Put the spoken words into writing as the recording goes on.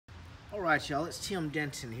Alright y'all, it's Tim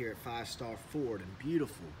Denton here at 5 Star Ford in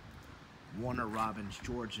beautiful Warner Robins,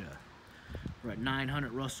 Georgia. We're at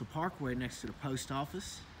 900 Russell Parkway next to the post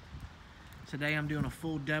office. Today I'm doing a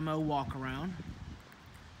full demo walk around.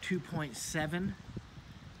 2.7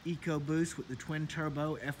 EcoBoost with the twin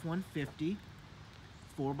turbo F150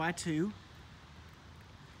 4x2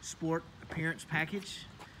 sport appearance package.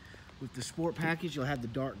 With the sport package you'll have the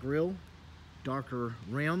dark grille, darker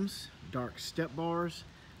rims, dark step bars.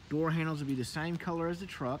 Door handles will be the same color as the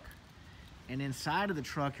truck, and inside of the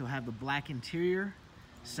truck you'll have the black interior,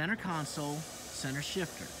 center console, center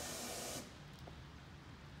shifter. This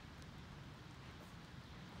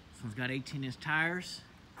one's got 18-inch tires.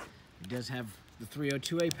 It does have the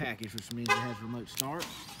 302A package, which means it has remote start.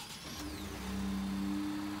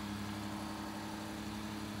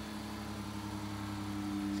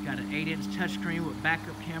 It's got an 8-inch touchscreen with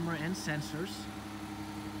backup camera and sensors.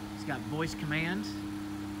 It's got voice commands,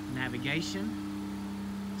 navigation,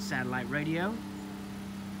 satellite radio.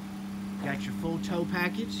 Got your full tow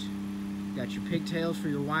package. Got your pigtails for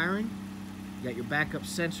your wiring. Got your backup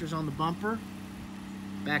sensors on the bumper.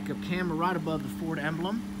 Backup camera right above the Ford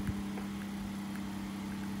emblem.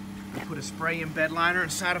 We put a spray-in bed liner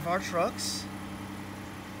inside of our trucks.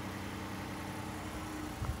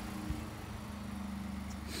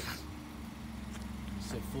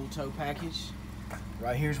 It's a full tow package.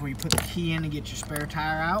 Right here's where you put the key in to get your spare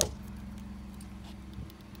tire out.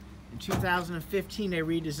 In 2015, they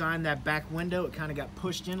redesigned that back window. It kind of got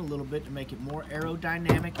pushed in a little bit to make it more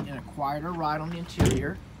aerodynamic and a quieter ride on the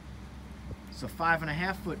interior. It's a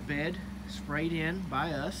 5.5-foot bed sprayed in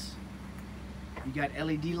by us. You got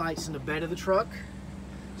LED lights in the bed of the truck.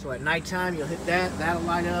 So at nighttime, you'll hit that, that'll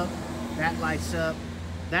light up, that lights up,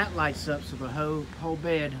 that lights up, so the whole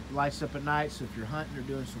bed lights up at night. So if you're hunting or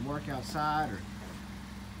doing some work outside or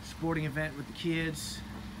sporting event with the kids.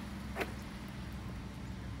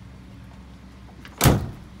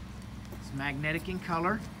 It's magnetic in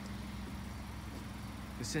color. Like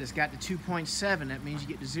I said, it's got the 2.7. That means you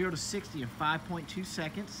get to 0 to 60 in 5.2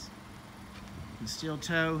 seconds. You can still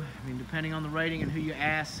tow, I mean, depending on the rating and who you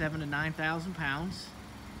ask, 7,000 to 9,000 pounds.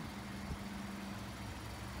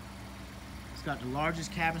 It's got the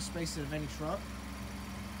largest cabin space of any truck.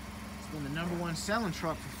 It's been the #1 selling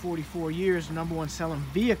truck for 44 years, the #1 selling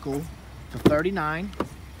vehicle for 39.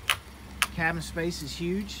 Cabin space is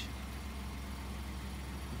huge.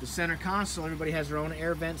 With the center console, everybody has their own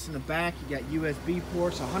air vents in the back. You got USB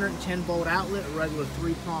ports, a 110-volt outlet, a regular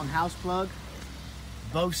 3-prong house plug.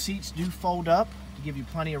 Both seats do fold up to give you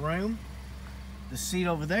plenty of room. The seat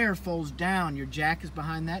over there folds down. Your jack is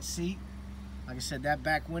behind that seat. Like I said, that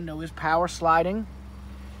back window is power sliding.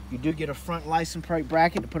 You do get a front license plate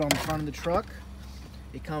bracket to put on the front of the truck.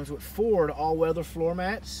 It comes with Ford all-weather floor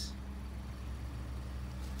mats.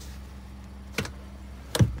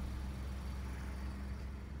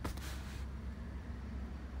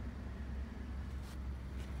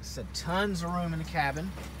 Said tons of room in the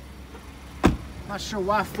cabin. Not sure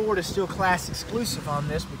why Ford is still class exclusive on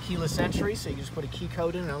this, but keyless entry, so you can just put a key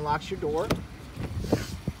code in and it unlocks your door.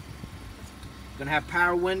 Gonna have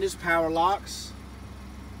power windows, power locks.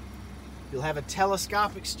 You'll have a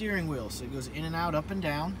telescopic steering wheel, so it goes in and out, up and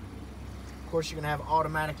down. Of course, you're gonna have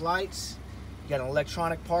automatic lights. You got an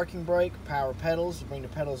electronic parking brake, power pedals to bring the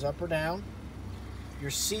pedals up or down.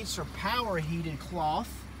 Your seats are power heated cloth.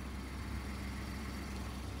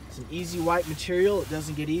 It's an easy wipe material. It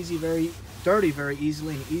doesn't get dirty very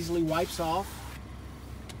easily and easily wipes off.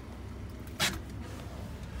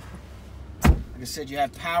 Like I said, you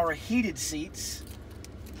have power heated seats.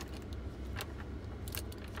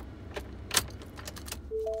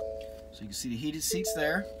 So you can see the heated seats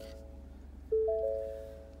there.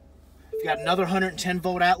 You've got another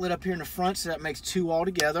 110-volt outlet up here in the front, so that makes 2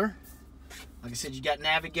 altogether. Like I said, you got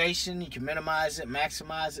navigation. You can minimize it,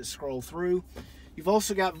 maximize it, scroll through. You've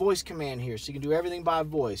also got voice command here, so you can do everything by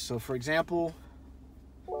voice. So for example,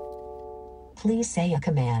 please say a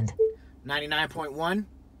command. 99.1.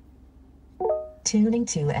 Tuning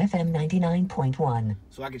to FM 99.1.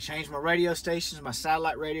 So I can change my radio stations, my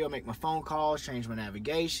satellite radio, make my phone calls, change my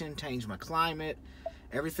navigation, change my climate,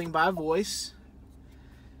 everything by voice.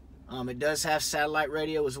 It does have satellite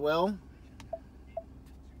radio as well.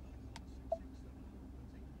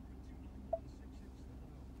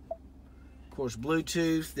 Of course,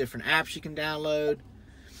 Bluetooth, different apps you can download.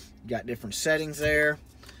 You got different settings there.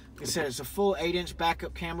 Like I said, it's a full 8-inch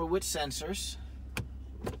backup camera with sensors.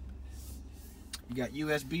 You got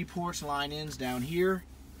USB ports, line ins down here.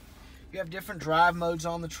 You have different drive modes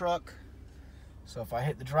on the truck. So if I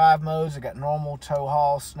hit the drive modes, I got normal, tow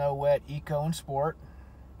haul, snow, wet, eco, and sport.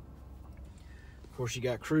 Of course, you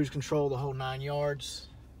got cruise control, the whole 9 yards.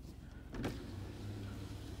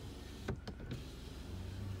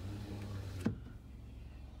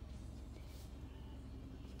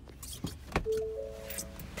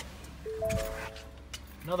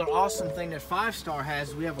 Another awesome thing that 5-Star has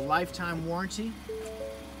is we have a lifetime warranty.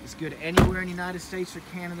 It's good anywhere in the United States or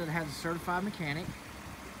Canada that has a certified mechanic.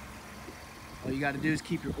 All you got to do is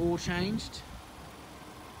keep your oil changed,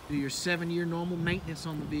 do your 7-year normal maintenance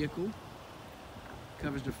on the vehicle.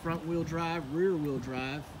 Covers the front wheel drive, rear wheel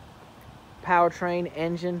drive, powertrain,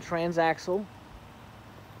 engine, transaxle.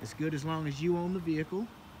 It's good as long as you own the vehicle.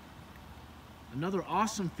 Another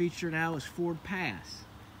awesome feature now is Ford Pass.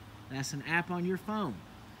 That's an app on your phone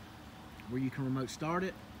where you can remote start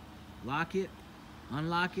it, lock it,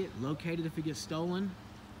 unlock it, locate it if it gets stolen,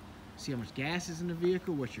 see how much gas is in the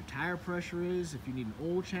vehicle, what your tire pressure is, if you need an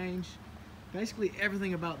oil change, basically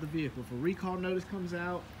everything about the vehicle. If a recall notice comes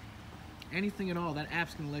out, anything at all, that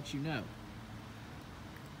app's going to let you know.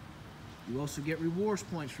 You also get rewards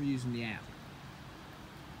points for using the app.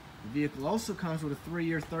 The vehicle also comes with a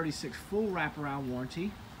 3-year 36 full wraparound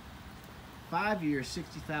warranty, 5 years,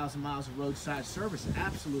 60,000 miles of roadside service,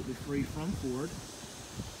 absolutely free from Ford.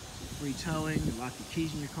 Free towing, lock your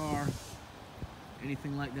keys in your car,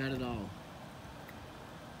 anything like that at all.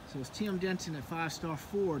 So it's Tim Denton at 5-Star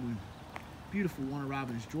Ford in beautiful Warner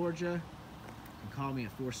Robins, Georgia. You can call me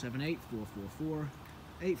at 478-444-8408.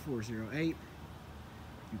 If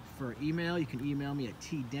you prefer email, you can email me at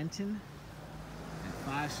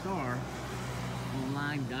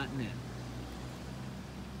tdenton@5staronline.net.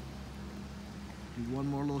 Do one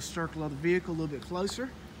more little circle of the vehicle a little bit closer.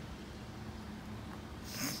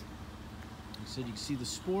 So you can see the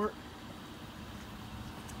Sport.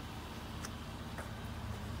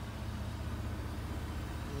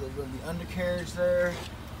 A little bit of the undercarriage there.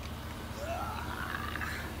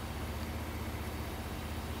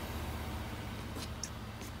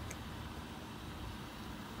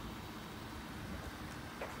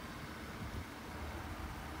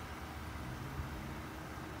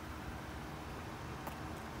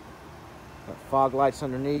 Got fog lights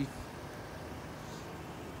underneath.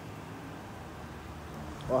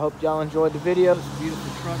 Well, I hope y'all enjoyed the video. It's a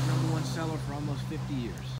beautiful truck, #1 seller for almost 50 years.